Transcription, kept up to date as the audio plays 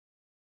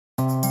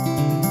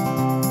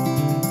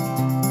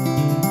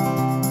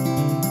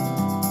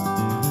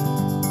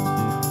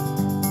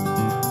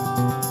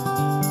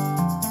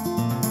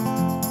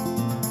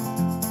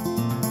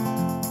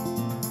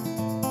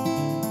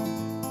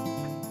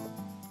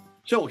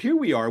So here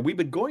we are. We've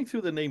been going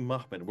through the name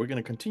Muhammad. We're going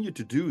to continue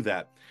to do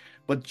that.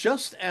 But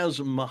just as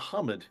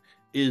Muhammad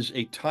is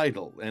a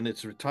title, and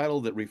it's a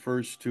title that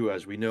refers to,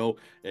 as we know,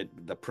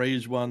 the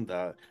praised one,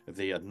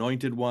 the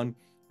anointed one,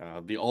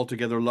 the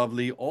altogether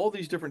lovely, all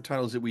these different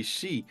titles that we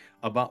see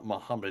about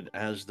Muhammad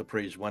as the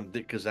praised one,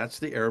 because that's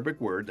the Arabic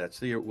word.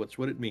 What's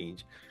what it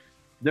means.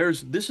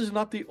 This is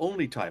not the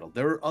only title.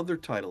 There are other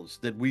titles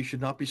that we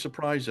should not be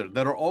surprised at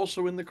that are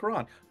also in the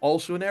Quran,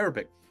 also in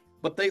Arabic,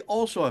 but they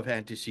also have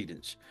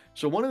antecedents.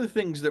 So one of the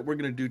things that we're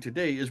going to do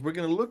today is we're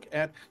going to look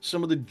at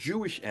some of the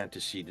Jewish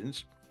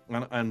antecedents.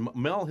 And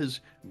Mel has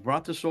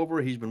brought this over.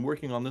 He's been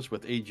working on this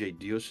with AJ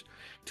Dios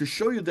to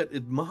show you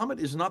that Muhammad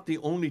is not the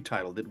only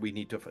title that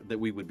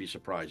we would be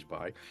surprised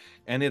by,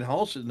 and it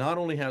also not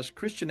only has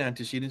Christian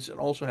antecedents, it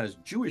also has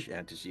Jewish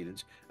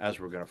antecedents, as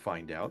we're going to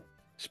find out,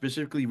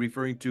 specifically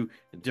referring to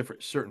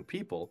different certain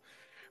people.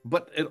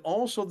 But it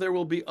also there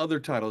will be other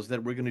titles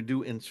that we're going to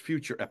do in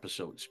future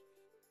episodes.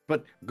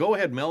 But go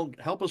ahead, Mel,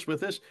 help us with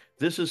this.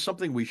 This is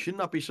something we should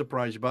not be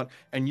surprised about.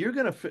 And you're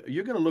gonna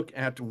look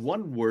at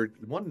one word,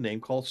 one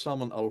name called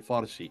Salman al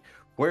Farsi.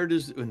 Where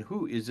does and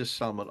who is this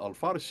Salman al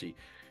Farsi?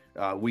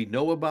 We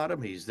know about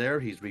him. He's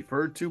there. He's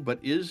referred to. But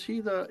is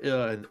he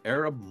an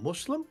Arab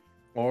Muslim,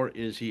 or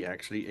is he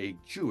actually a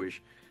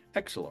Jewish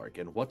exilarch?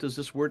 And what does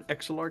this word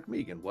exilarch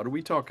mean? And what are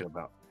we talking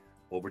about?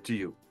 Over to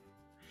you.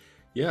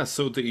 Yeah,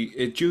 so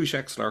the Jewish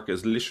Exilarch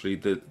is literally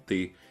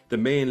the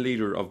main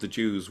leader of the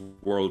Jews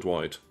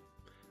worldwide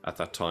at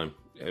that time,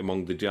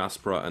 among the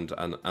diaspora and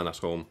at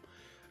home.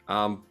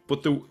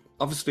 But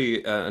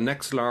obviously, an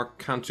Exilarch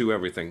can't do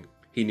everything.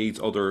 He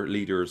needs other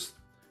leaders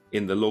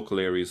in the local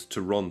areas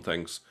to run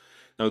things.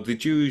 Now, the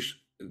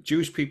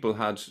Jewish people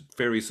had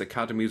various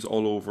academies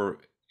all over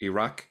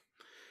Iraq,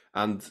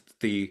 and at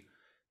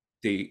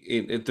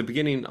the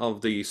beginning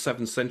of the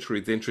 7th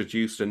century, they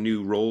introduced a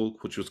new role,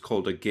 which was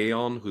called a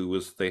Gaon, who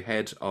was the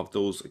head of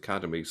those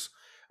academies.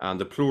 And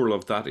the plural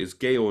of that is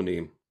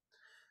Gaonim.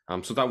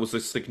 So that was a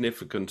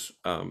significant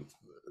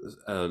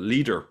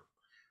leader.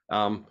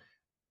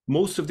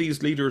 Most of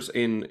these leaders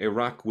in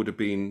Iraq would have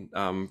been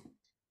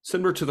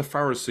similar to the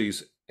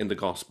Pharisees in the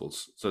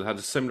Gospels. So they had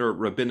a similar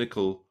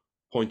rabbinical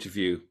point of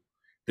view.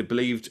 They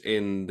believed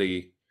in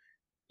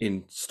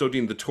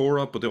studying the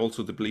Torah, but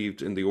they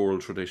believed in the oral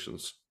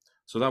traditions.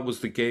 So that was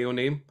the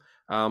Gaonim.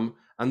 And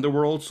there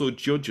were also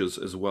judges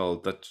as well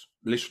that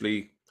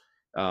literally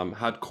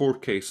had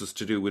court cases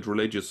to do with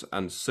religious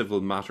and civil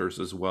matters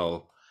as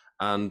well.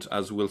 And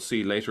as we'll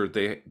see later,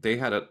 they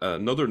had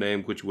another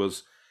name, which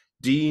was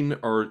Dean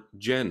or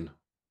Gen.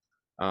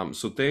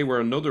 So they were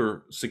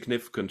another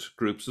significant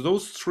group. So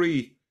those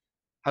three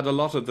had a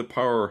lot of the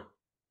power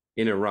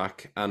in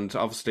Iraq. And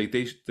obviously,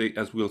 they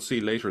as we'll see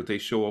later, they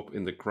show up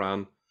in the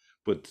Quran,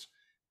 but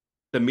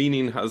the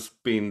meaning has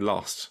been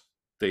lost.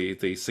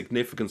 The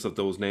significance of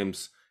those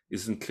names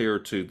isn't clear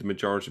to the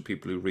majority of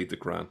people who read the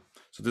Quran.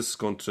 So this is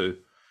going to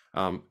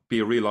be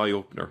a real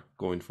eye-opener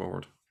going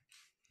forward.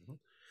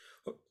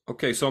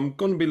 Okay, so I'm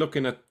going to be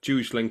looking at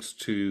Jewish links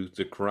to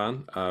the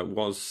Quran.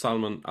 Was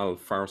Salman al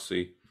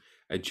Farsi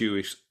a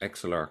Jewish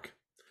exilarch?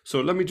 So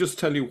let me just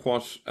tell you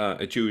what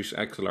a Jewish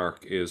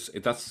exilarch is.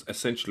 That's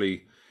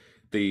essentially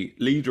the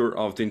leader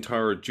of the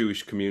entire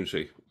Jewish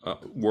community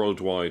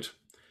worldwide.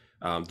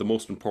 The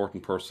most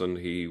important person.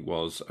 He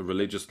was a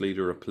religious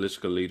leader, a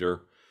political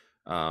leader,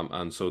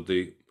 and so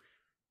the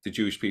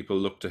Jewish people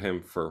looked to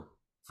him for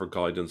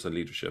guidance and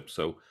leadership.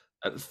 So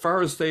as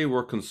far as they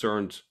were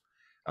concerned,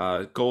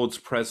 God's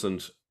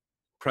presence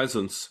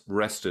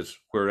rested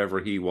wherever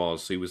he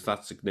was. He was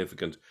that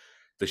significant.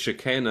 The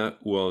Shekinah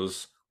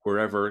was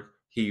wherever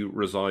he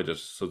resided.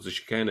 So the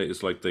Shekinah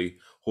is like the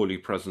holy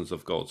presence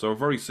of God. So a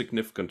very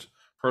significant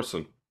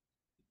person.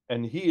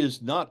 And he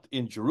is not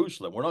in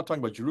Jerusalem. We're not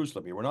talking about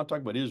Jerusalem here. We're not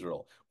talking about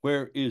Israel.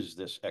 Where is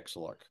this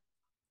exilarch?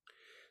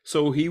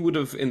 So he would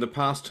have in the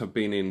past have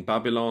been in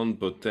Babylon,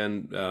 but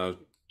then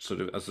sort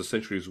of as the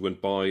centuries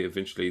went by,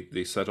 eventually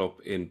they set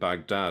up in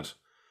Baghdad,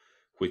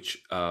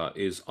 which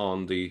is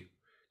on the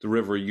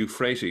river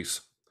Euphrates.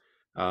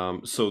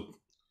 So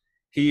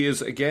he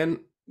is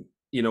again,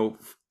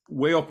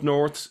 way up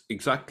north,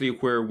 exactly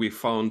where we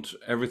found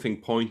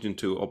everything pointing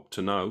to up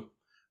to now.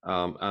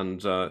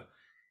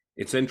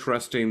 It's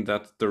interesting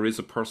that there is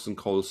a person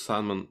called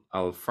Salman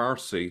al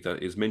Farsi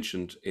that is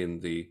mentioned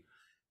in the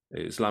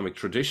Islamic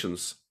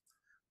traditions.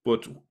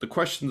 But the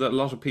question that a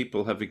lot of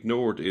people have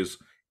ignored is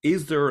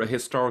there a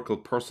historical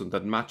person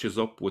that matches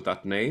up with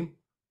that name?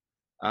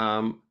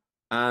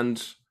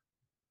 And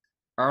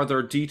are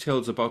there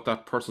details about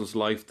that person's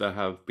life that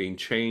have been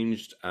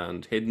changed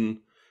and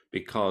hidden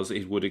because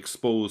it would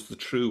expose the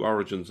true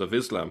origins of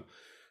Islam?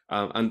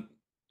 And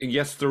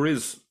yes, there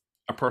is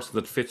a person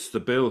that fits the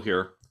bill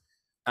here.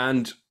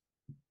 And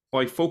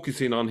by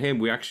focusing on him,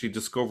 we actually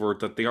discovered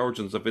that the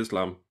origins of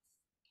Islam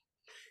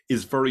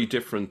is very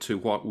different to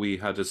what we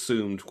had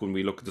assumed when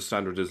we look at the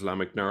standard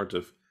Islamic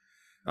narrative.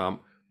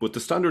 But the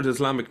standard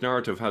Islamic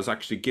narrative has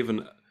actually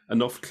given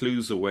enough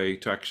clues away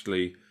to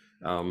actually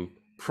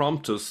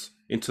prompt us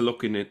into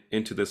looking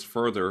into this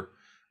further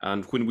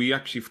And when we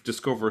actually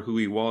discover who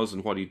he was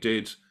and what he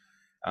did,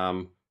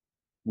 um,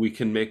 we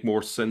can make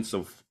more sense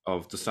of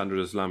the standard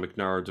Islamic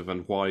narrative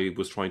and why he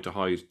was trying to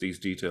hide these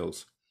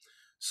details.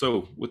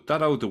 So with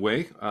that out of the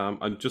way,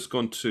 I'm just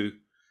going to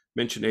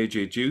mention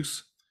A.J.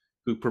 Juice,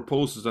 who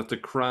proposes that the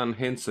Quran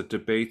hints at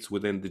debates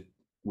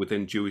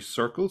within Jewish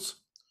circles.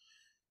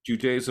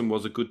 Judaism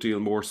was a good deal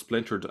more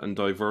splintered and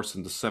diverse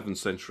in the 7th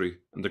century,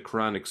 and the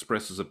Quran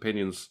expresses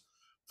opinions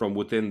from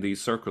within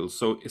these circles.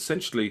 So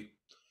essentially,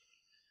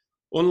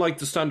 unlike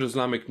the standard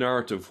Islamic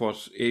narrative,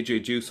 what A.J.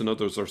 Juice and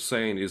others are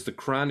saying is the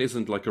Quran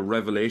isn't like a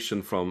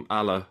revelation from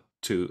Allah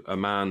to a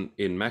man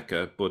in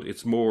Mecca, but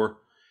it's more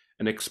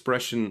an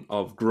expression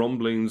of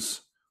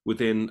grumblings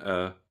within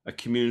a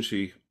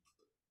community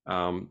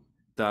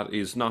that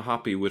is not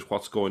happy with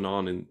what's going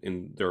on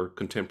in their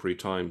contemporary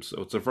times.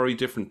 So it's a very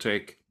different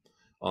take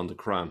on the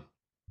Quran.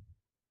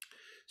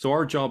 So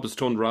our job is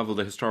to unravel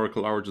the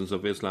historical origins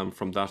of Islam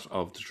from that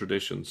of the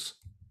traditions.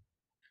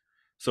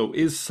 So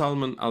is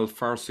Salman al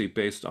Farsi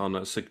based on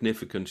a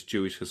significant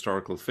Jewish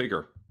historical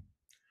figure?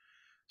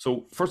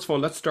 So first of all,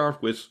 let's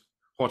start with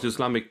what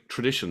Islamic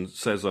tradition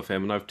says of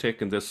him. And I've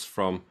taken this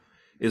from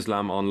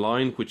Islam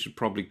Online, which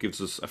probably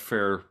gives us a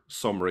fair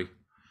summary.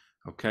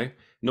 Okay,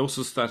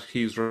 notice that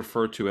he's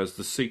referred to as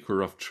the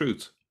seeker of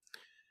truth.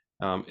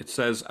 It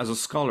says, as a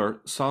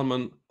scholar,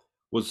 Salman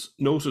was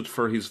noted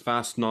for his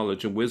vast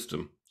knowledge and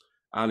wisdom.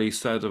 Ali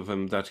said of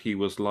him that he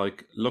was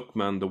like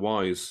Luqman the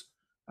wise,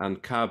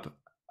 and Kab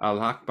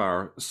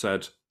al-Akbar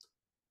said,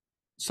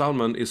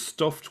 Salman is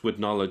stuffed with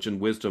knowledge and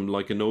wisdom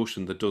like an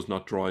ocean that does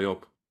not dry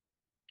up.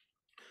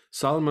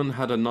 Salman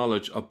had a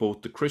knowledge of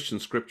both the Christian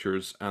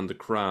scriptures and the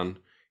Quran,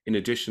 in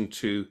addition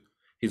to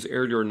his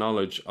earlier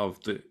knowledge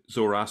of the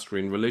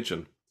Zoroastrian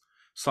religion.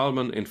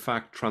 Salman, in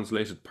fact,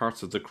 translated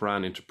parts of the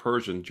Quran into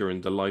Persian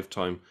during the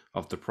lifetime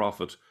of the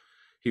Prophet.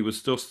 He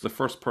was thus the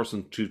first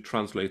person to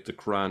translate the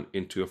Quran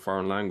into a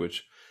foreign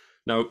language.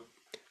 Now,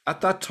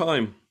 at that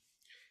time,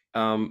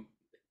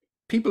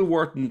 people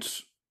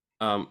weren't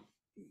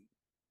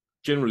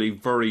generally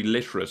very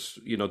literate.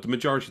 You know, the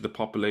majority of the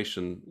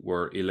population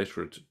were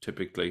illiterate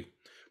typically.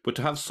 But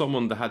to have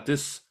someone that had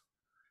this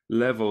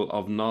level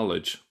of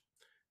knowledge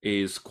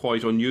is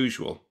quite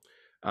unusual.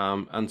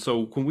 And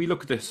so when we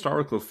look at the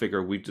historical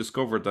figure, we've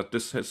discovered that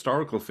this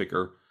historical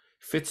figure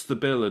fits the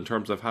bill in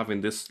terms of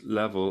having this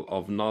level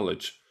of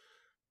knowledge.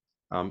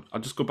 I'll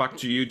just go back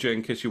to you, Jay,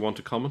 in case you want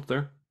to comment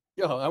there.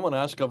 Yeah, I want to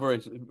ask a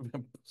very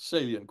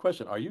salient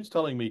question. Are you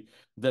telling me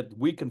that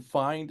we can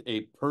find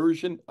a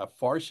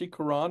Farsi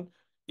Quran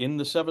in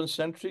the 7th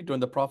century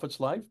during the Prophet's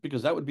life?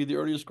 Because that would be the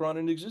earliest Quran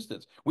in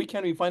existence. We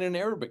can't even find an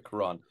Arabic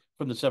Quran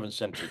from the 7th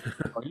century.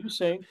 Are you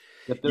saying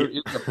that there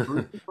is a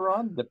Persian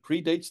Quran that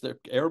predates the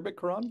Arabic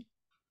Quran?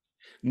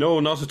 No,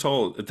 not at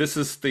all. This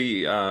is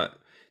the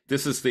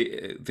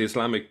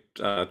Islamic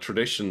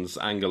traditions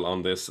angle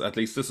on this. At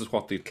least this is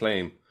what they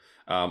claim.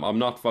 I'm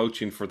not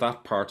vouching for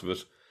that part of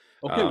it.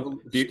 Okay, well,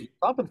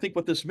 stop and think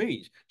what this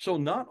means. So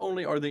not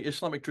only are the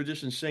Islamic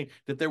traditions saying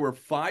that there were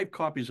 5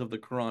 copies of the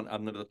Quran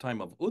at the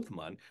time of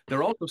Uthman,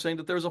 they're also saying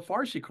that there's a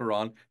Farsi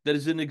Quran that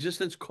is in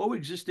existence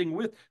coexisting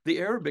with the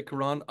Arabic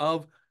Quran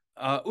of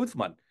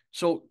Uthman.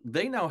 So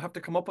they now have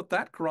to come up with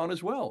that Quran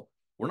as well.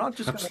 We're not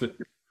just going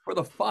to for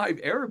the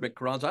 5 Arabic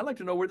Qurans. I'd like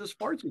to know where this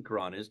Farsi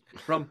Quran is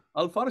from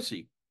Al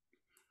Farsi.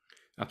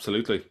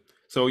 Absolutely.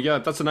 So yeah,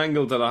 that's an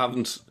angle that I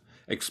haven't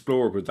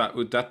explored,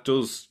 but that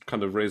does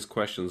kind of raise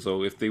questions.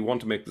 So if they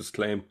want to make this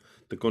claim,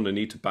 they're going to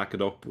need to back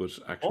it up with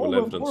actual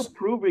evidence. All the more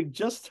proving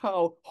just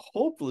how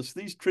hopeless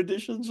these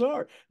traditions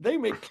are. They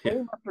make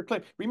claim after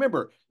claim.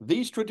 Remember,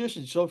 these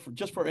traditions, so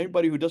just for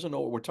anybody who doesn't know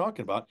what we're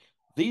talking about,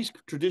 these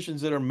traditions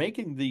that are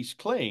making these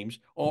claims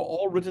are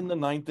all written in the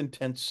 9th and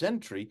 10th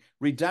century,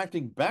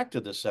 redacting back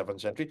to the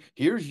 7th century.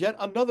 Here's yet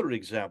another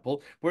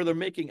example where they're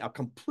making a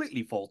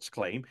completely false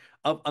claim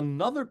of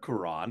another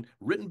Quran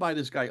written by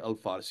this guy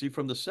Al-Farsi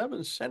from the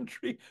 7th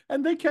century,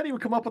 and they can't even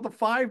come up with the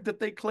 5 that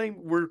they claim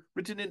were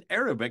written in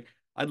Arabic.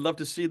 I'd love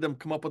to see them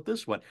come up with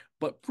this one,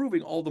 but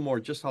proving all the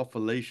more just how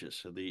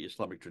fallacious the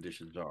Islamic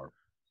traditions are.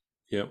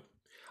 Yeah.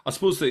 I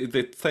suppose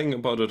the thing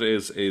about it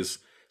is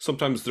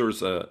sometimes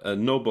there's a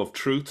nub of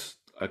truth,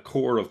 a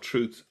core of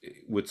truth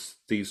with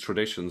these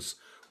traditions,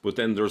 but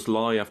then there's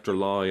lie after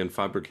lie and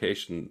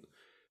fabrication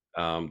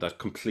that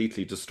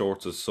completely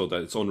distorts it so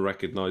that it's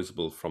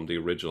unrecognizable from the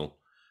original.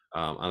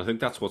 And I think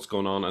that's what's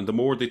going on. And the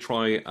more they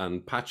try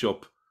and patch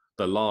up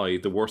the lie,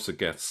 the worse it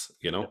gets.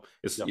 You know,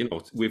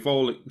 we've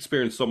all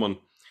experienced someone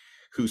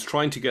who's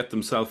trying to get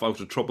themselves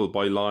out of trouble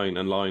by lying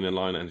and lying and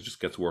lying, and it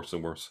just gets worse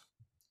and worse.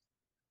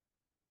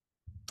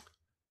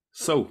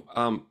 So,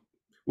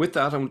 with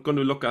that, I'm going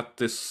to look at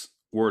this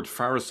word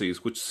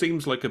Pharisees, which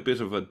seems like a bit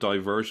of a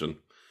diversion.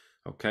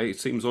 Okay, it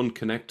seems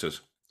unconnected,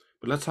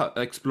 but let's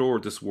explore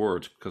this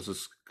word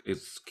because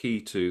it's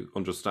key to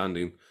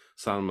understanding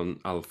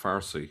Salman al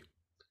Farsi.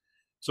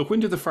 So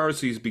when did the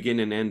Pharisees begin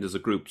and end as a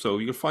group? So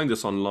you'll find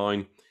this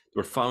online. They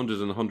were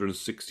founded in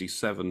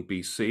 167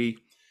 BC,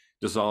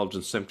 dissolved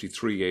in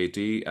 73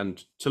 AD.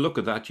 And to look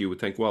at that, you would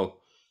think,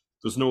 well,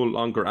 There's no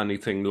longer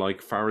anything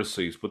like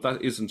Pharisees, but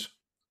that isn't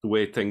the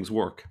way things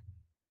work.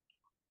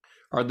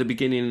 Are the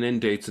beginning and end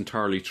dates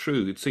entirely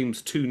true? It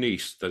seems too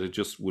neat that it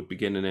just would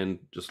begin and end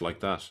just like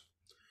that.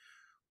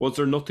 Was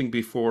there nothing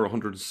before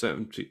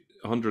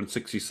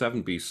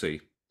 167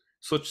 BC?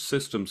 Such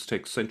systems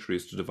take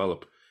centuries to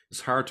develop.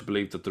 It's hard to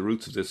believe that the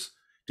roots of this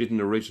didn't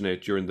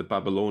originate during the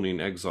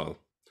Babylonian exile.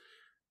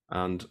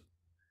 And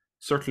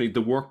certainly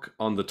the work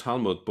on the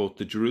Talmud, both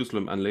the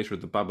Jerusalem and later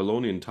the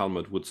Babylonian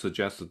Talmud, would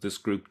suggest that this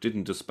group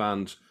didn't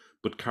disband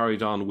but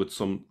carried on with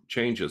some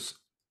changes.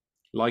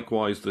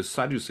 Likewise, the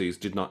Sadducees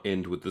did not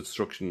end with the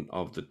destruction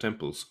of the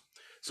temples.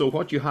 So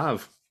what you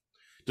have,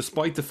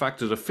 despite the fact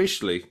that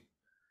officially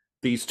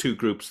these two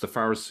groups, the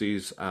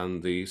Pharisees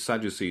and the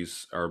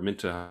Sadducees, are meant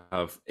to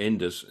have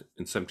ended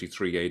in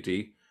 73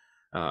 AD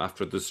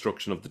after the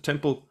destruction of the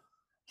temple,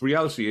 the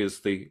reality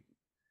is they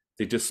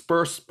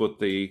dispersed, but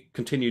they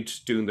continued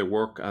doing their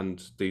work.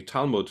 And the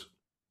Talmud,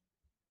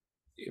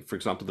 for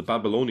example, the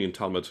Babylonian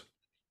Talmud,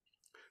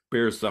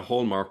 bears the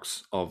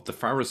hallmarks of the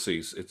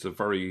Pharisees. It's a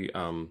very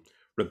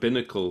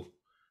rabbinical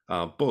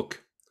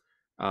book.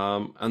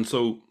 And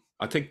so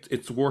I think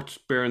it's worth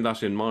bearing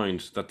that in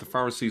mind, that the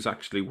Pharisees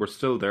actually were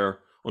still there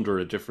under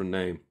a different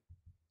name.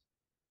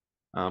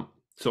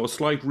 So a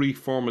slight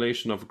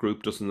reformulation of a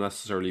group doesn't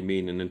necessarily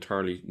mean an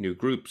entirely new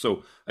group.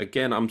 So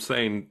again, I'm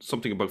saying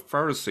something about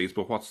Pharisees,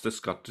 but what's this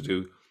got to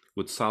do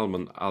with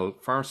Salman al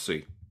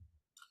Farsi?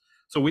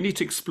 So we need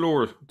to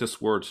explore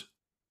this word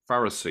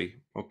Pharisee,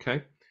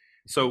 okay?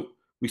 So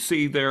we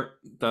see there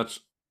that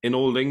in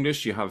Old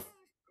English you have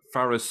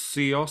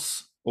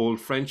Pharisios,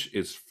 Old French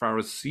is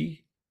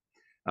Pharisee,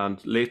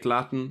 and late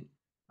Latin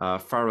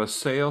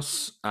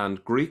Phariseos,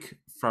 and Greek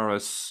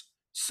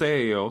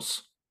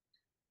Pharisaios,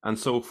 and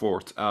so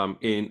forth.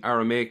 In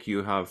Aramaic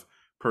you have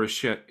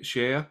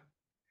Perishia,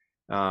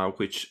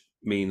 which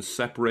means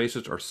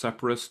separated or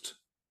separatist,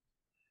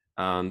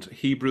 and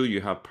Hebrew you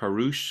have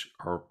Parush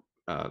or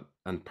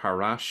and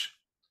Parash,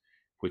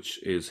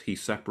 which is he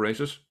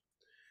separated.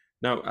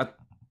 Now,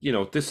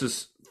 this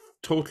is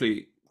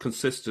totally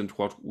consistent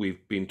what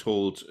we've been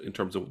told in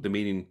terms of the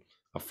meaning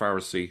of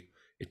Pharisee.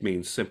 It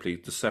means simply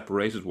the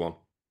separated one.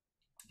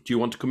 Do you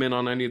want to come in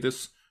on any of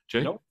this,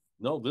 Jay?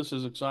 No, this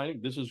is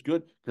exciting. This is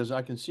good because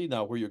I can see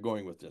now where you're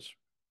going with this.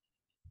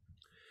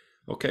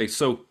 Okay,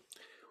 so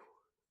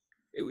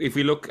if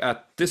we look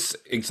at this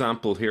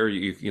example here,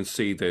 you can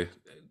see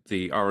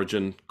the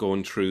origin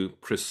going through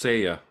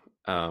Prisea,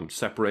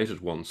 separated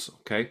ones,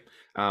 okay?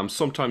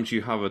 Sometimes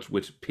you have it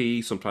with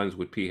P, sometimes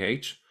with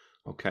PH,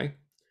 okay?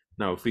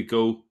 Now, if we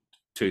go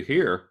to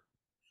here,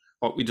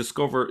 what we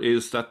discover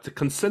is that the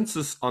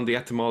consensus on the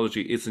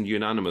etymology isn't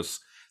unanimous.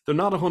 They're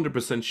not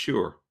 100%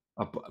 sure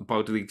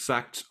about the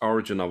exact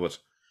origin of it.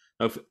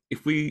 Now,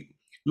 if we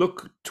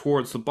look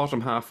towards the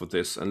bottom half of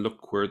this and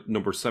look where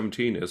number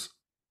 17 is,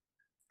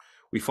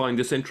 we find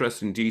this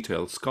interesting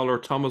detail. Scholar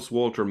Thomas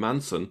Walter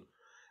Manson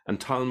and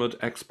Talmud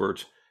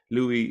expert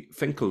Louis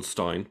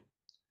Finkelstein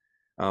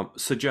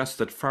suggest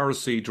that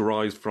Pharisee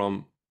derives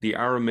from the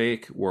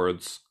Aramaic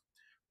words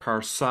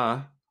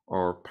Parsa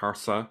or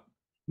Parsa,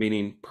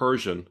 meaning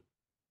Persian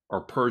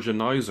or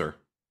Persianizer,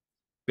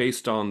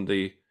 based on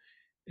the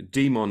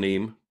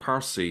demonym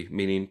Parsi,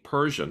 meaning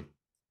Persian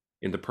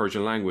in the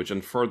Persian language,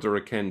 and further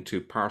akin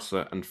to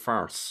Parsa and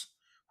Fars,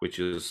 which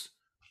is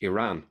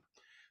Iran.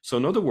 So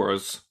in other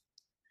words,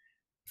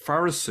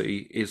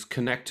 Pharisee is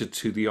connected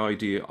to the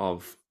idea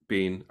of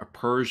being a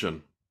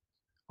Persian.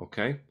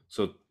 Okay,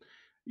 so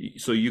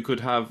you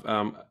could have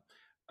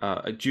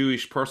a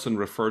Jewish person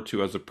referred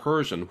to as a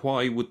Persian.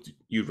 Why would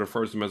you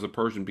refer to them as a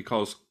Persian?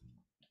 Because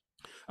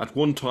at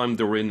one time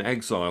they were in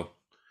exile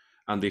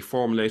and they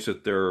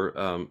formulated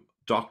their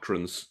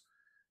doctrines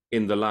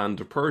in the land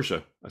of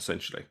Persia,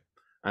 essentially,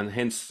 and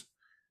hence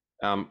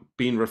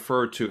being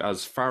referred to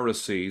as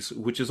Pharisees,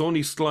 which is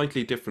only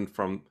slightly different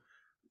from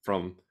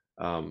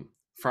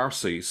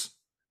Pharisees,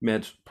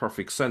 made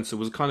perfect sense. It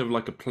was kind of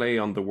like a play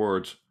on the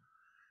word,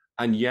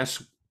 and yet,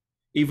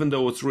 even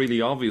though it's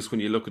really obvious when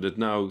you look at it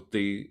now,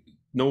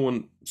 no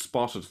one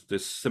spotted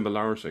this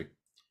similarity.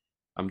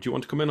 Do you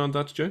want to come in on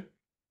that, Jay?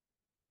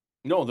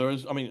 No, there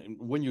is. I mean,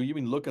 when you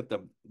even look at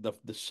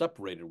the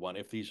separated one,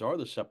 if these are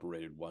the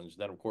separated ones,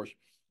 then of course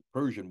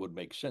Persian would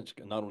make sense,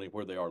 not only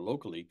where they are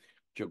locally,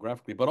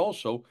 geographically, but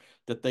also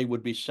that they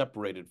would be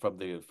separated from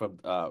the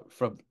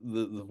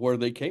where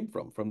they came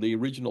from the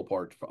original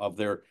part of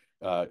their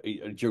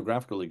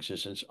geographical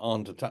existence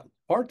on the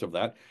part of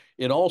that.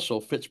 It also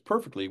fits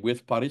perfectly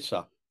with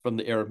Parisa from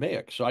the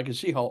Aramaic. So I can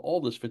see how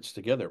all this fits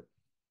together.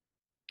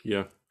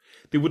 Yeah.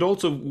 They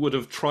would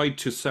have tried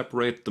to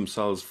separate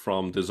themselves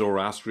from the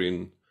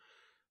Zoroastrian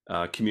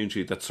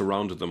community that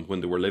surrounded them when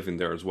they were living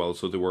there as well.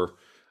 So they were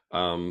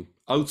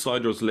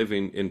outsiders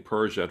living in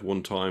Persia at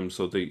one time.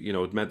 So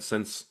it made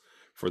sense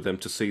for them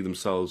to see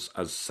themselves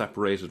as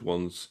separated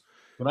ones.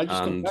 Can I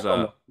just come back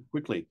on that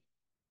quickly?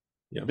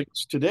 Yeah.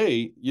 Because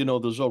today,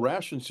 the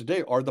Zoroastrians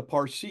today are the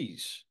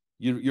Parsis.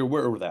 You're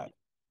aware of that.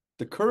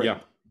 The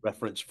current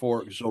reference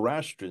for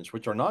Zoroastrians,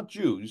 which are not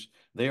Jews,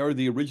 they are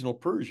the original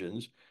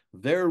Persians.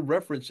 their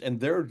reference and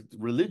their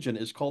religion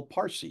is called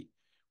Parsi,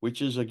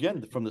 which is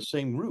again from the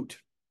same root.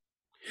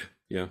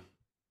 Yeah.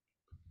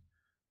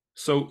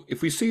 So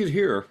if we see it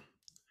here,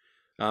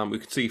 we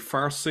can see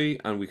Farsi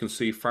and we can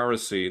see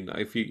Pharisee. Now,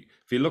 if you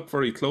look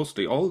very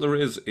closely, all there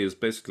is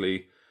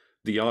basically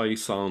the I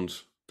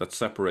sound that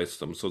separates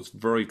them. So it's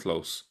very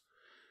close.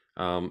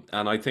 And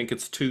I think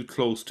it's too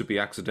close to be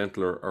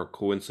accidental or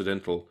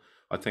coincidental.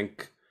 I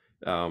think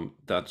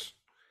that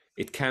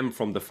it came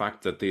from the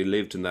fact that they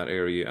lived in that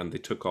area and they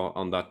took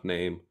on that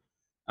name.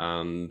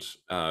 And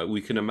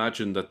we can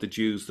imagine that the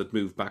Jews that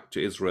moved back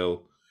to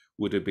Israel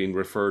would have been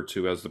referred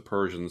to as the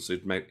Persians.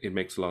 It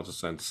makes a lot of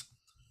sense.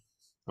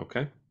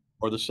 Okay.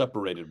 Or the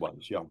separated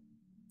ones, yeah.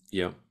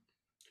 Yeah.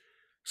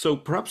 So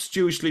perhaps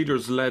Jewish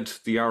leaders led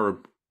the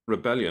Arab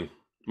rebellion.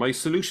 My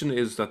solution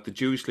is that the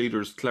Jewish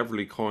leaders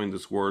cleverly coined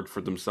this word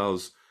for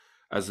themselves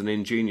as an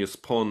ingenious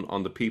pun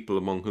on the people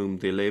among whom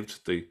they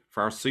lived, the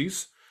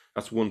Farsis.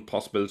 That's one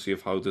possibility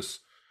of how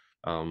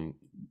um,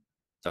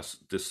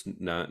 this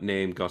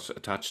name got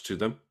attached to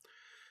them.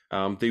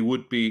 They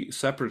would be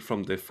separate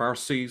from the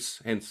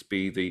Farsis, hence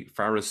be the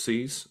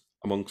Pharisees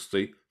amongst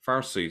the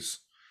Farsis.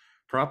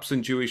 Perhaps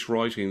in Jewish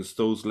writings,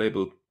 those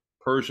labeled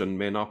Persian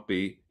may not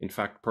be, in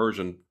fact,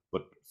 Persian,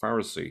 but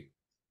Pharisee.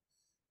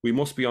 We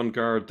must be on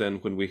guard then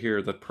when we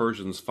hear that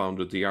Persians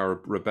founded the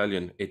Arab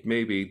rebellion. It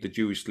may be the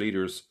Jewish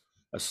leaders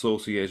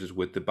associated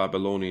with the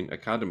Babylonian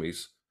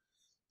academies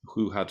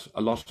who had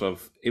a lot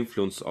of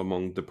influence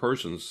among the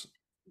Persians.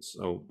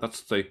 So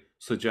that's the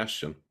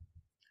suggestion.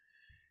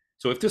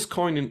 So if this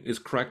coining is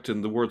correct,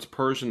 and the words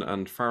Persian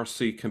and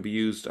Farsi can be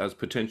used as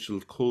potential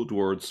code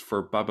words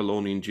for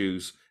Babylonian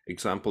Jews,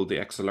 example, the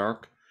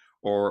Exilarch,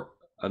 or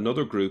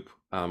another group,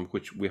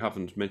 which we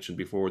haven't mentioned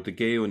before, the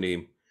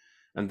Geonim,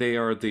 and they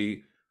are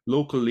the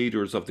local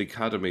leaders of the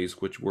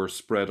academies which were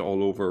spread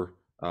all over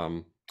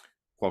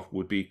what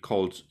would be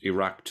called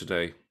Iraq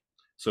today.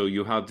 So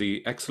you have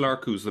the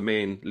Exilarch, who's the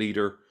main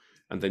leader,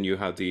 and then you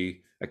have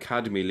the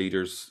academy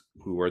leaders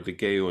who are the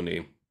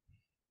Geonim.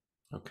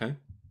 Okay.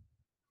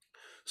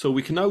 So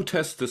we can now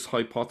test this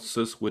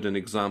hypothesis with an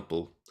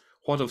example.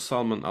 What of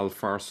Salman al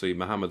Farsi,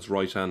 Muhammad's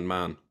right-hand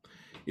man?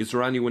 Is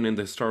there anyone in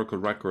the historical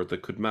record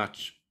that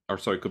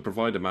could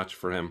provide a match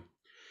for him?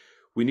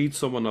 We need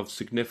someone of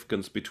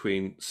significance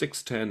between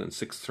 610 and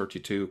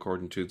 632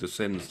 according to the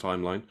SIN's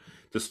timeline.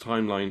 This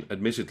timeline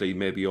admittedly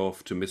may be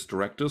off to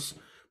misdirect us,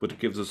 but it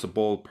gives us a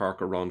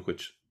ballpark around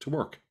which to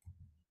work.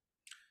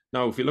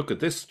 Now, if you look at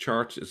this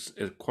chart, it's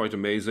quite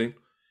amazing.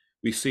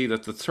 We see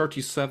that the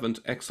 37th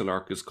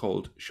Exilarch is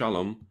called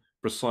Shalom,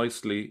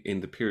 precisely in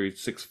the period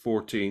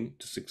 614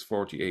 to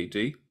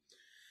 640 AD.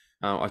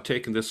 I've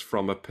taken this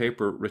from a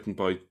paper written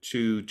by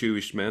two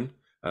Jewish men,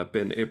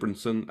 Ben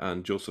Abramson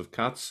and Joseph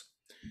Katz,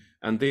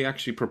 and they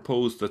actually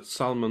proposed that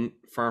Salman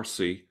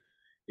Farsi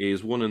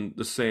is one and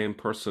the same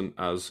person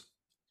as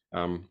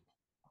Hanamel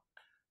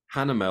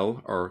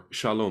or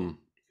Shalom,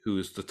 who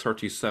is the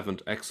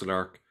 37th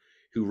Exilarch,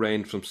 who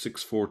reigned from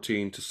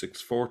 614 to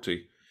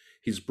 640.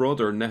 His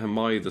brother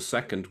Nehemiah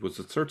II was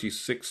the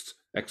 36th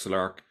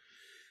Exilarch,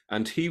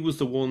 and he was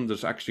the one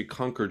that actually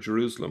conquered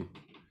Jerusalem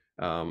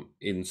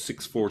in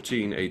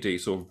 614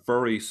 AD, so a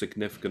very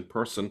significant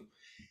person.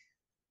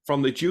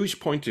 From the Jewish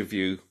point of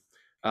view,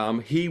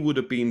 he would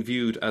have been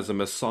viewed as a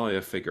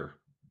Messiah figure,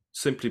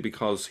 simply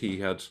because he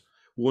had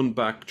won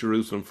back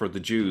Jerusalem for the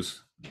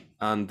Jews.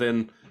 And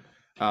then,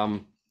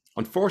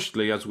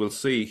 unfortunately, as we'll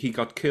see, he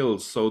got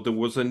killed, so there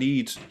was a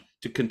need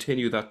to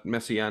continue that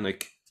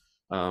messianic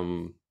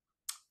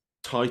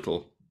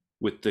title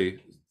with the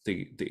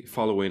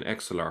following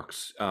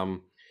Exilarchs.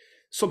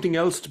 Something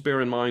else to bear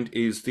in mind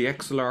is the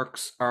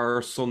Exilarchs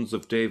are sons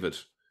of David.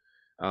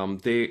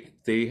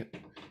 They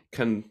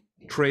can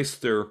trace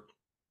their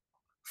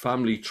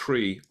family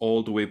tree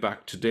all the way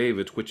back to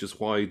David, which is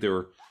why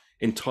they're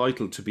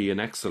entitled to be an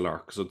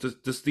Exilarch. So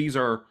these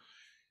are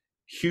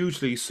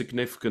hugely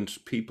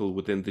significant people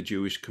within the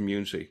Jewish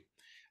community.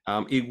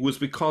 It was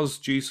because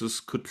Jesus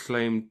could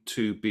claim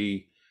to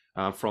be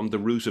from the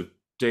root of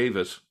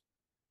David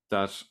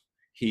that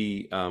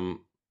he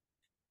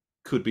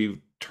could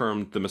be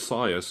termed the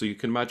Messiah. So you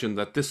can imagine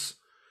that this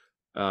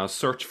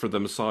search for the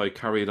Messiah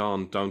carried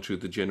on down through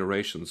the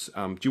generations.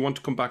 Do you want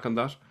to come back on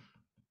that?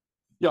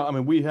 Yeah, I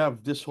mean, we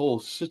have this whole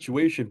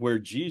situation where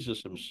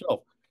Jesus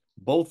himself,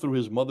 both through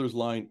his mother's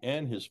line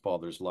and his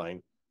father's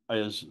line,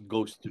 as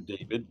goes to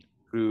David,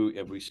 through,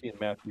 if we see in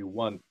Matthew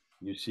 1,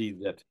 you see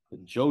that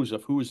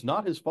Joseph, who is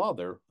not his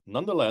father,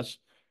 nonetheless,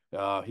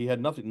 he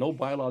had no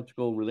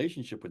biological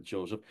relationship with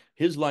Joseph.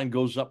 His line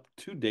goes up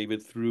to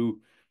David through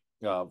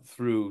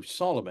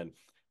Solomon.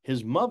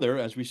 His mother,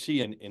 as we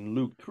see in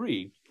Luke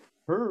 3,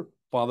 her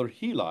father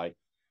Heli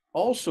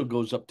also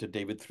goes up to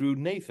David through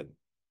Nathan.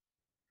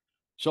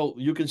 So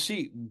you can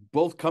see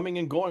both coming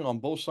and going on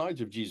both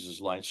sides of Jesus'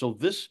 line. So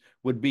this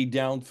would be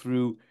down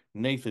through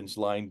Nathan's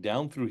line,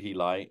 down through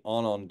Heli,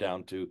 on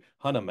down to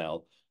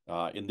Hanamel.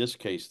 In this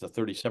case, the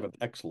 37th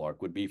Exilarch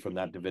would be from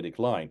that Davidic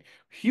line.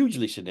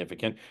 Hugely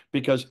significant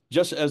because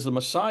just as the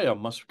Messiah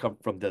must come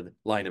from the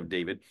line of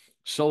David,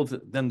 So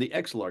then the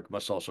Exilarch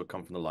must also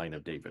come from the line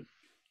of David.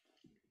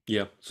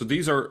 Yeah. So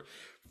these are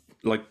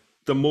like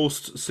the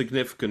most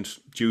significant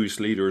Jewish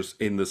leaders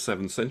in the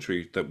 7th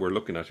century that we're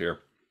looking at here.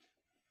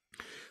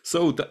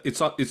 So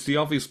it's the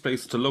obvious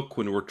place to look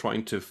when we're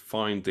trying to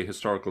find the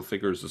historical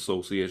figures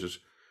associated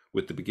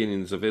with the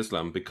beginnings of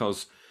Islam,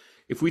 because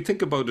if we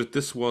think about it,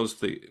 this was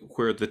the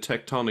where the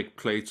tectonic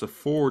plates of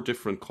 4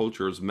 different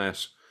cultures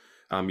met.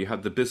 You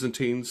had the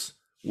Byzantines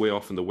way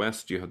off in the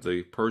west, you had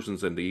the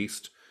Persians in the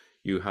east,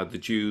 you had the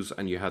Jews,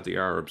 and you had the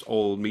Arabs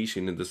all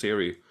meeting in this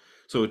area.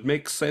 So it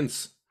makes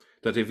sense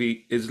that if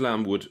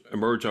Islam would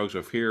emerge out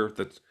of here,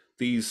 that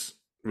these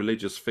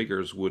religious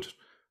figures would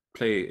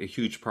play a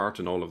huge part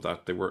in all of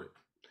that. They were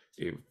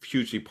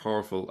hugely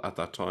powerful at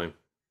that time.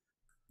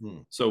 Hmm.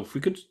 So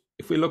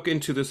if we look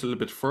into this a little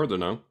bit further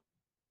now,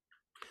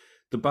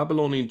 the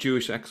Babylonian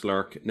Jewish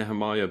exilarch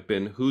Nehemiah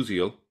bin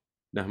Huziel,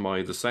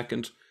 Nehemiah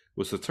II,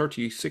 was the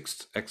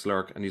 36th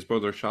exilarch, and his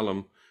brother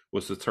Shalom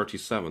was the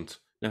 37th.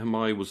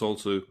 Nehemiah was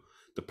also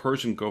the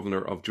Persian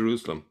governor of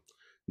Jerusalem.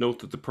 Note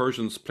that the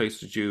Persians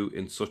placed a Jew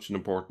in such an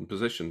important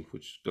position,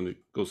 which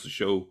goes to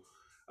show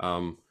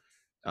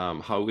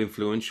how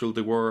influential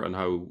they were and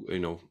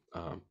how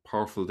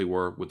powerful they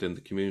were within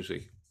the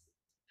community.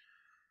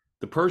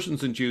 The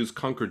Persians and Jews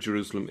conquered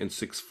Jerusalem in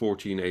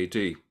 614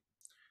 AD.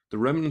 The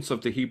remnants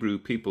of the Hebrew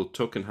people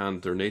took in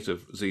hand their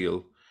native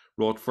zeal,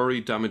 wrought very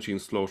damaging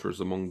slaughters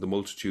among the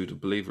multitude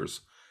of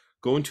believers.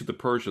 Going to the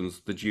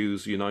Persians, the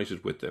Jews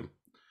united with them.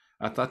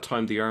 At that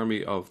time, the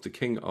army of the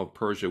king of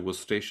Persia was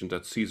stationed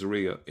at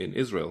Caesarea in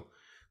Israel.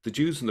 The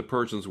Jews and the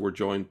Persians were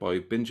joined by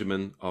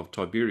Benjamin of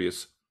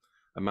Tiberias,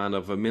 a man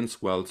of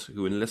immense wealth,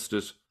 who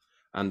enlisted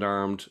and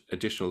armed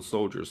additional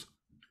soldiers.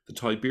 The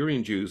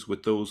Tiberian Jews,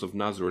 with those of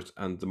Nazareth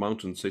and the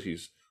mountain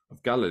cities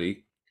of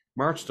Galilee,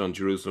 marched on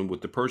Jerusalem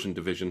with the Persian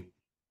division,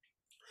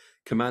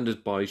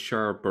 commanded by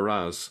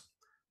Shar-Baraz.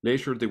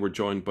 Later, they were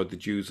joined by the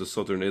Jews of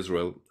southern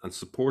Israel, and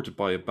supported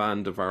by a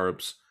band of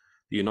Arabs,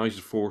 the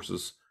united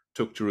forces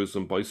took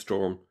Jerusalem by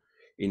storm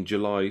in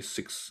July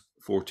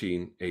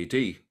 614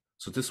 AD.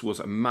 So this was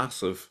a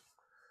massive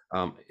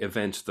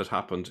event that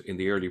happened in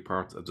the early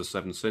part of the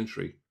 7th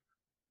century.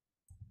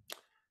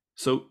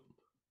 So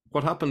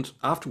what happened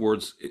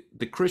afterwards,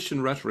 the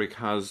Christian rhetoric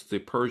has the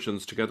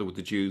Persians together with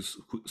the Jews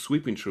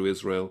sweeping through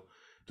Israel,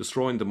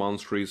 destroying the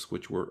monasteries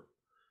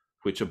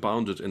which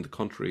abounded in the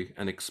country,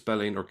 and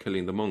expelling or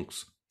killing the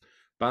monks.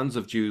 Bands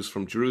of Jews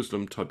from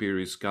Jerusalem,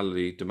 Tiberias,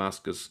 Galilee,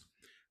 Damascus,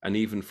 and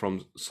even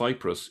from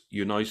Cyprus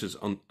united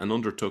and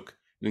undertook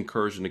an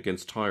incursion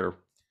against Tyre,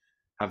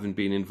 having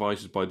been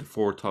invited by the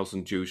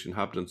 4,000 Jewish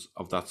inhabitants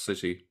of that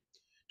city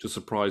to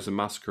surprise and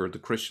massacre the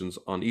Christians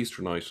on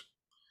Easter night.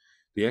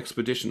 The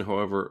expedition,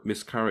 however,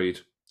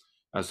 miscarried,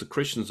 as the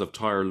Christians of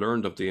Tyre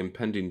learned of the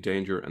impending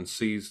danger and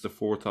seized the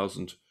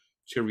 4,000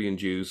 Tyrian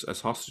Jews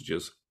as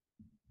hostages.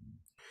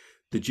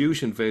 The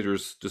Jewish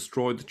invaders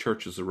destroyed the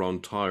churches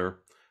around Tyre,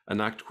 an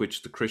act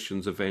which the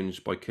Christians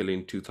avenged by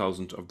killing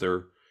 2,000 of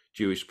their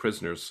Jewish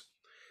prisoners.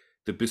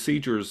 The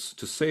besiegers,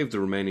 to save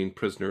the remaining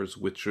prisoners,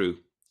 withdrew.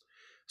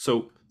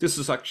 So this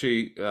is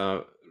actually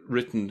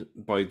written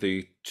by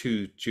the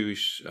 2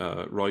 Jewish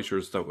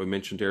writers that we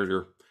mentioned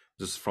earlier.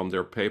 This is from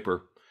their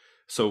paper.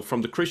 So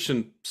from the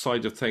Christian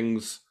side of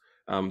things,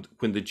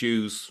 when the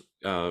Jews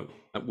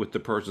with the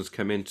Persians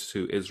came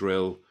into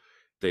Israel,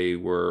 they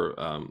were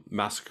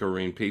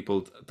massacring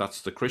people.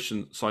 That's the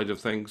Christian side of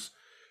things.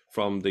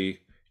 From the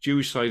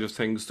Jewish side of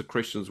things, the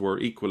Christians were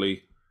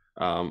equally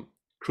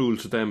cruel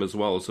to them as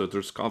well. So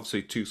there's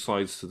obviously 2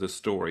 sides to this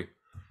story.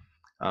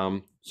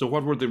 So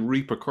what were the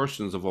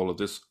repercussions of all of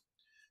this?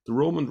 The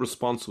Roman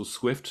response was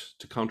swift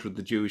to counter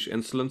the Jewish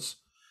insolence.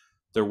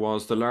 There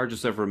was the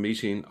largest ever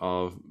meeting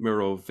of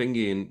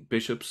Merovingian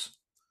bishops,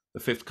 the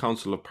 5th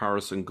Council of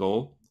Paris in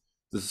Gaul.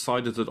 They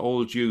decided that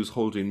all Jews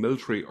holding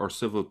military or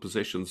civil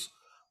positions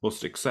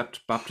must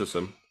accept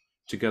baptism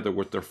together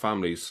with their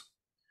families.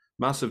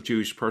 Massive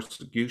Jewish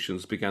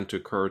persecutions began to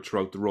occur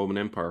throughout the Roman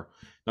Empire.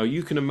 Now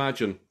you can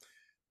imagine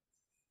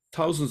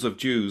thousands of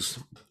Jews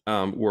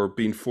were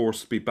being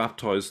forced to be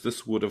baptized.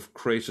 This would have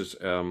created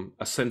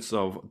a sense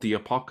of the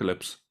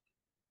apocalypse.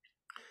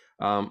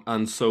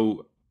 And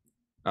so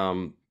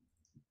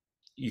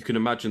you can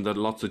imagine that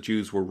lots of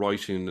Jews were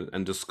writing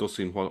and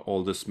discussing what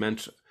all this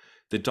meant.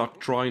 The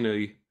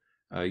Doctrinae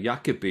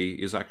Jacobi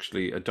is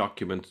actually a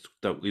document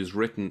that is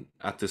written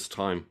at this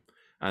time,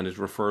 and it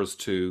refers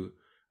to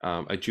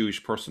a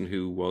Jewish person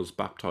who was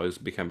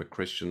baptized, became a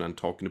Christian, and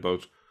talking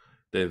about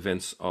the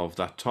events of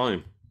that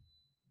time.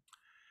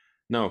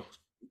 Now,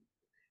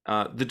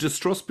 the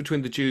distrust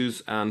between the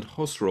Jews and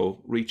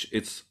Khosrow reached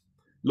its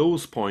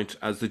lowest point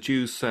as the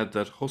Jews said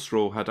that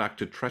Khosrow had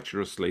acted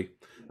treacherously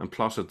and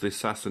plotted the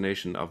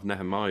assassination of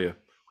Nehemiah,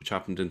 which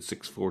happened in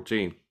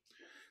 614.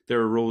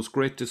 There arose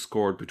great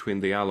discord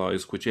between the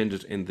allies, which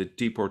ended in the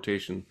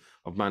deportation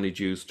of many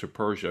Jews to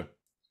Persia.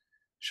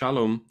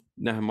 Shalom,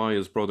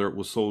 Nehemiah's brother,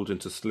 was sold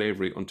into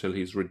slavery until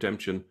his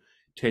redemption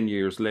 10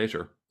 years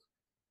later.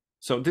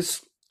 So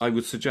this, I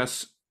would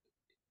suggest,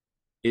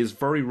 is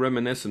very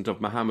reminiscent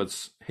of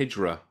Muhammad's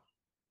hijrah,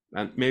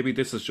 And maybe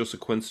this is just a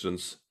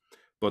coincidence,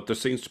 but there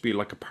seems to be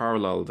like a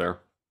parallel there.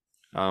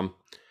 Um,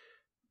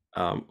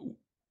 um,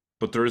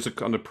 but there is a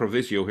kind of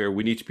proviso here.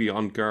 We need to be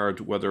on guard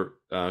whether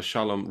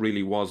Shalom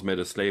really was made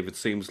a slave. It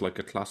seems like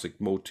a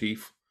classic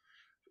motif,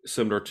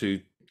 similar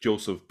to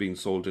Joseph being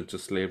sold into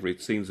slavery.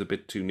 It seems a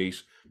bit too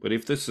neat. But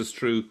if this is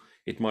true,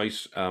 it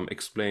might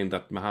explain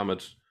that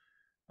Muhammad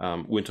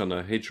went on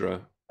a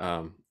hijrah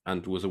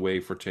and was away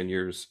for 10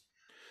 years.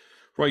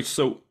 Right,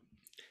 so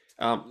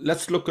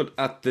let's look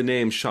at the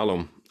name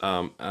Shalom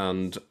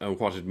and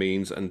what it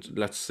means, and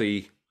let's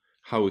see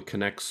how it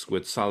connects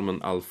with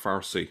Salman al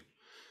Farsi.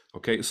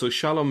 Okay, so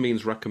Shalom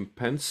means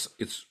recompense.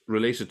 It's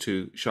related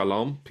to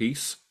Shalom,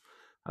 peace,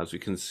 as we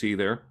can see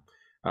there.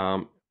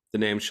 The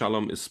name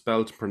Shalom is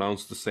spelled,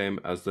 pronounced the same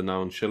as the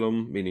noun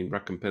Shalom, meaning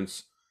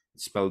recompense.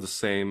 It's spelled the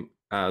same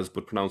as,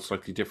 but pronounced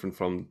slightly different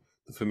from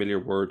the familiar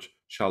word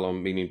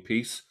Shalom, meaning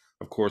peace.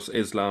 Of course,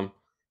 Islam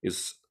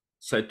is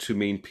said to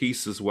mean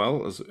peace as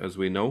well, as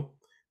we know.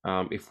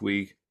 If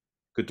we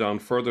go down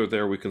further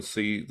there, we can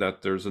see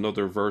that there's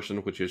another version,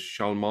 which is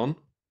Shalman.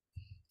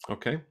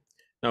 Okay.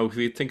 Now, if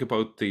you think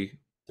about the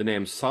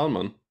name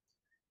Salman,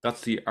 that's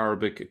the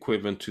Arabic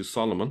equivalent to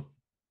Solomon.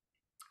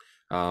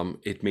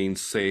 It means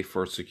safe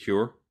or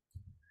secure.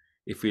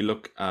 If we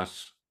look at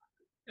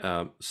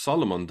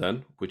Solomon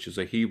then, which is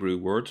a Hebrew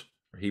word,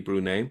 or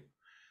Hebrew name,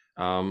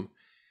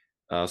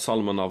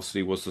 Solomon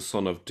obviously was the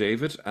son of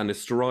David, and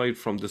it's derived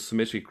from the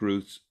Semitic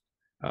root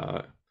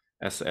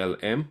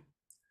SLM,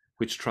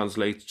 which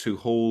translates to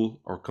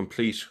whole or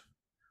complete,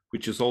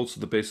 which is also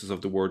the basis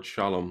of the word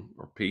shalom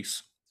or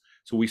peace.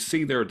 So we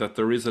see there that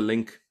there is a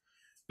link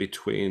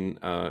between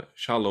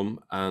Shalom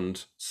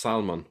and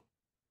Salman.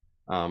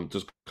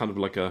 There's kind of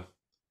like a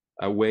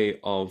way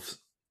of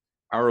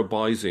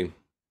Arabizing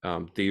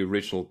the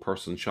original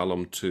person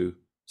Shalom to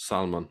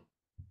Salman.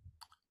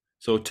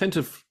 So a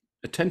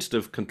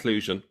tentative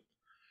conclusion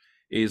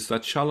is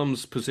that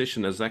Shalom's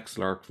position as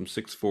Exilarch from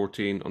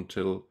 614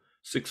 until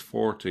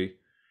 640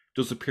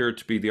 does appear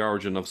to be the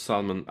origin of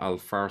Salman al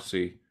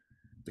Farsi,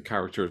 the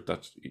character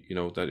that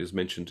that is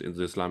mentioned in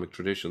the Islamic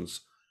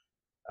traditions.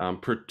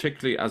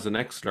 Particularly as an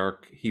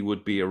Exilarch, he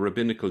would be a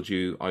rabbinical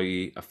Jew,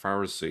 i.e. a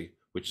Pharisee,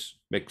 which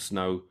makes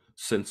now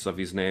sense of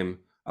his name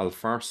al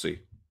Farsi.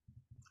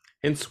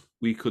 Hence,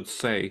 we could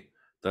say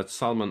that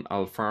Salman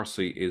al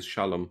Farsi is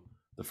Shalom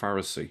the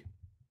Pharisee.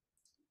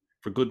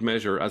 For good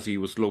measure, as he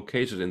was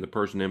located in the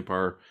Persian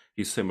Empire,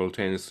 he's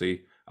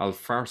simultaneously al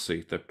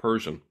Farsi, the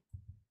Persian.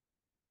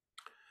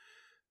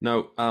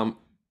 Now,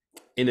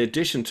 in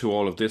addition to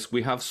all of this,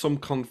 we have some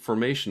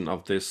confirmation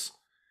of this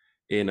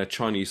in a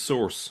Chinese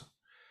source.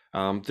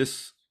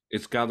 This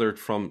is gathered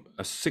from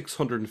a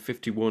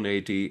 651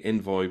 AD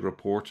envoy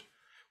report,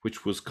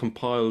 which was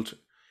compiled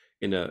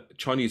in a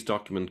Chinese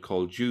document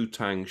called Zhu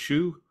Tang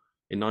Shu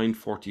in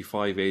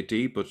 945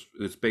 AD, but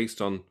it's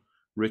based on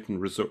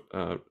written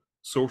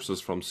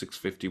sources from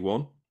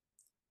 651.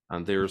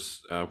 And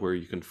there's where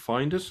you can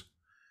find it.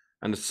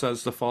 And it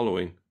says the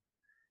following: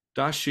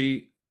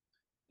 Dashi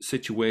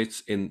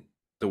situates in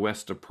the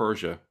west of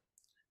Persia.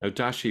 Now,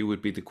 Dashi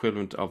would be the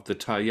equivalent of the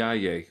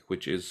Tayyaye,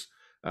 which is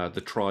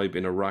the tribe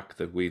in Iraq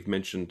that we've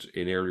mentioned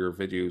in earlier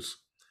videos.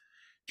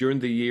 During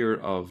the year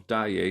of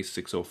Daye,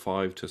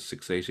 605 to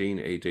 618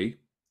 AD,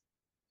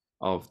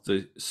 of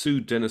the Su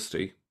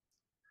dynasty,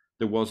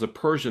 there was a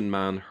Persian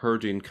man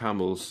herding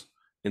camels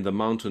in the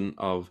mountain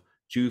of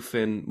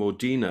Jufen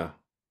Modina.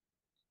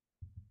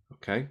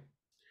 Okay,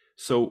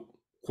 so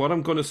what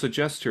I'm going to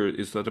suggest here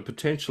is that a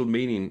potential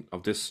meaning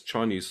of this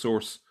Chinese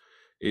source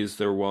is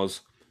there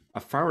was a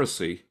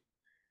Pharisee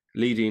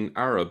leading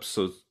Arabs,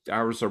 so the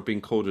Arabs are being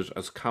coded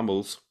as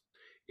camels,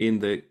 in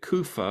the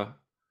Kufa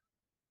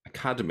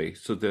academy.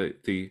 So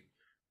the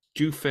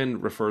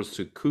Jufen refers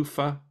to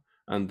Kufa,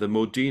 and the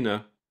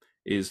Modina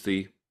is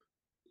the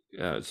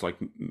it's like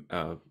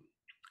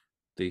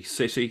the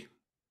city.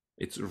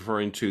 It's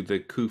referring to the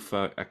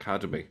Kufa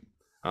academy.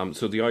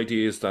 So the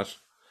idea is that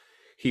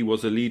he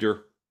was a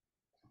leader,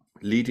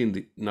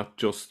 leading not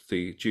just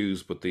the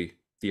Jews but the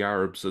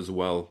Arabs as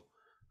well.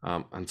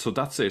 And so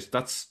that's it.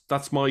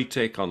 That's my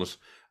take on it.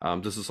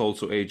 This is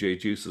also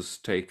AJ Juice's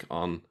take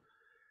on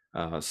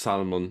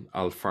Salman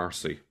al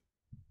Farsi.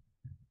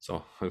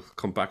 So I'll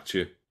come back to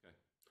you.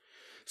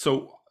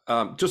 So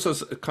just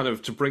as kind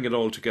of to bring it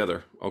all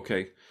together,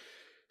 okay.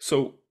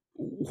 So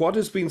what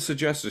is being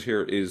suggested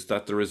here is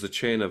that there is a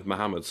chain of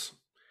Muhammads,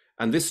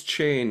 and this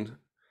chain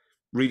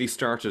really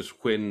started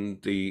when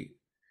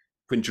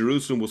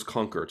Jerusalem was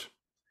conquered.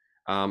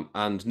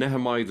 And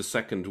Nehemiah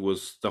II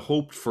was the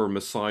hoped for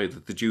Messiah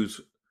that the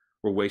Jews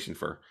were waiting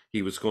for.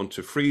 He was going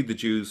to free the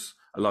Jews,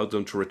 allow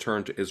them to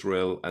return to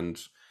Israel, and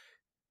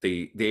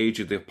the age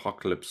of the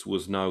apocalypse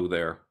was now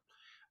there.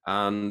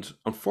 And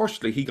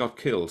unfortunately, he got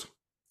killed.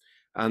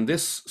 And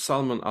this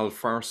Salman al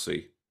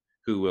Farsi,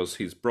 who was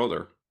his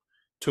brother,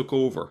 took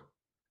over,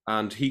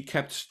 and he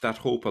kept that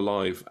hope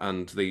alive,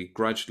 and they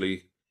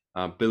gradually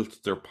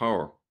built their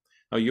power.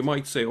 Now, you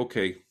might say,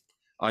 okay,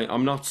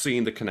 I'm not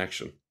seeing the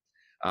connection.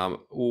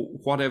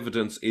 What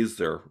evidence is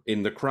there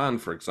in the Quran,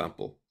 for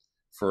example?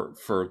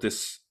 for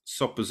this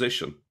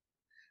supposition.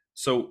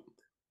 So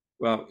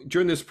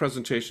during this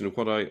presentation,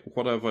 what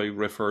have I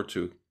referred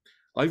to?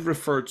 I've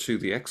referred to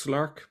the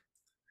Exilarch,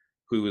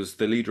 who is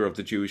the leader of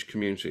the Jewish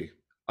community.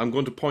 I'm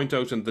going to point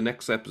out in the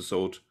next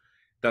episode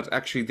that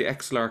actually the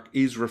Exilarch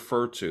is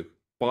referred to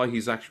by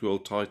his actual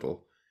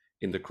title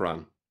in the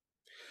Quran.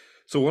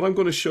 So what I'm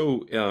going to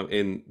show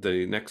in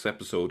the next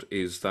episode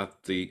is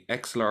that the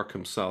Exilarch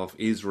himself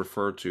is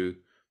referred to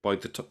by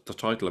the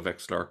title of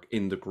Exilarch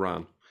in the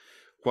Quran.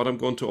 What I'm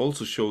going to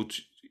also show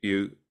to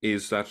you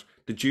is that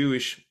the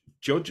Jewish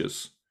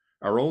judges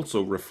are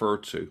also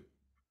referred to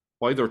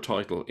by their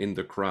title in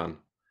the Quran,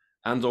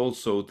 and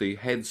also the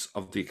heads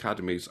of the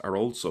academies are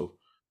also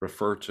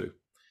referred to,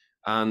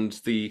 and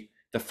the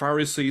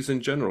Pharisees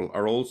in general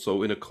are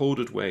also in a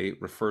coded way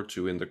referred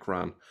to in the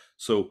Quran.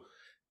 So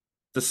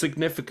the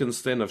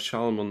significance then of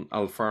Salman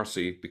al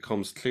Farsi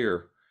becomes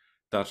clear,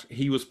 that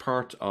he was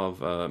part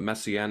of a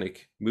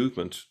messianic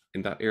movement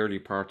in that early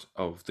part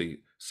of the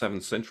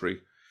 7th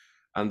century,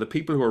 and the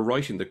people who are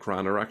writing the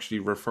Quran are actually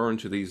referring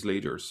to these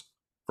leaders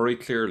very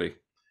clearly,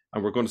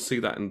 and we're going to see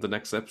that in the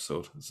next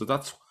episode. So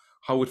that's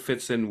how it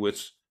fits in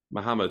with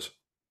Muhammad,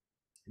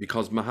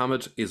 because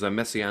Muhammad is a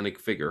messianic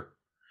figure,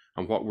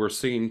 and what we're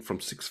seeing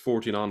from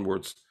 614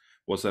 onwards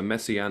was a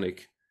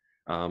messianic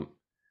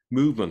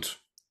movement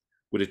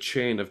with a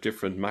chain of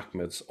different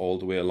Mahmeds all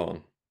the way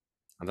along,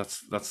 and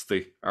that's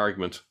the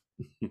argument.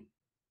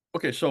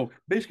 Okay, so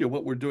basically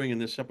what we're doing in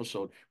this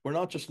episode, we're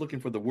not just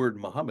looking for the word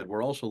Muhammad,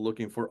 we're also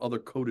looking for other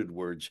coded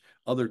words,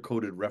 other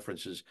coded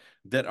references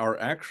that are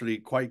actually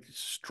quite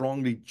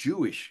strongly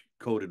Jewish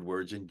coded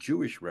words and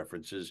Jewish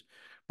references.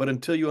 But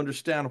until you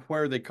understand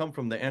where they come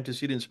from, the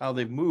antecedents, how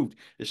they've moved,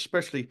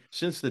 especially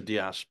since the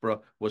diaspora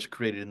was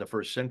created in the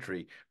 1st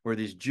century, where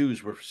these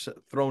Jews were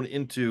thrown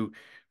into,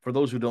 for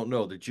those who don't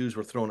know, the Jews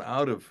were thrown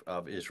out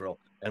of Israel,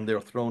 and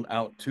they're thrown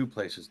out to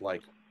places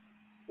like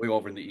way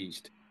over in the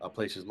east,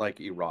 places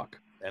like Iraq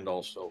and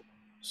also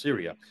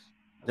Syria.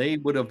 They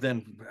would have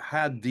then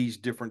had these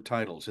different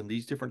titles, and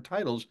these different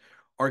titles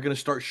are going to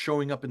start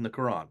showing up in the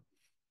Quran.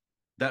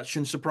 That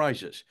shouldn't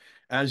surprise us.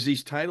 As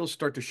these titles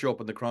start to show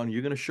up in the Quran,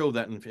 you're going to show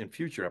that in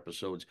future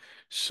episodes.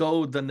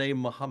 So the name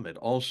Muhammad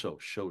also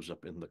shows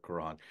up in the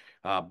Quran.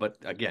 But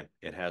again,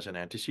 it has an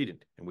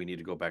antecedent, and we need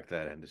to go back to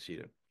that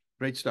antecedent.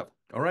 Great stuff.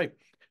 All right.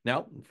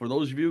 Now, for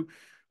those of you,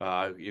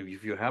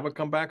 if you have a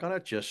comeback on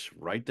it, just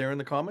write there in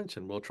the comments,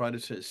 and we'll try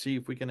to see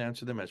if we can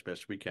answer them as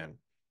best we can.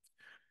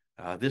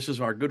 This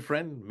is our good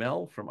friend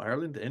Mel from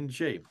Ireland and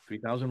Jay,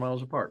 3,000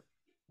 miles apart.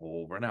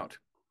 Over and out.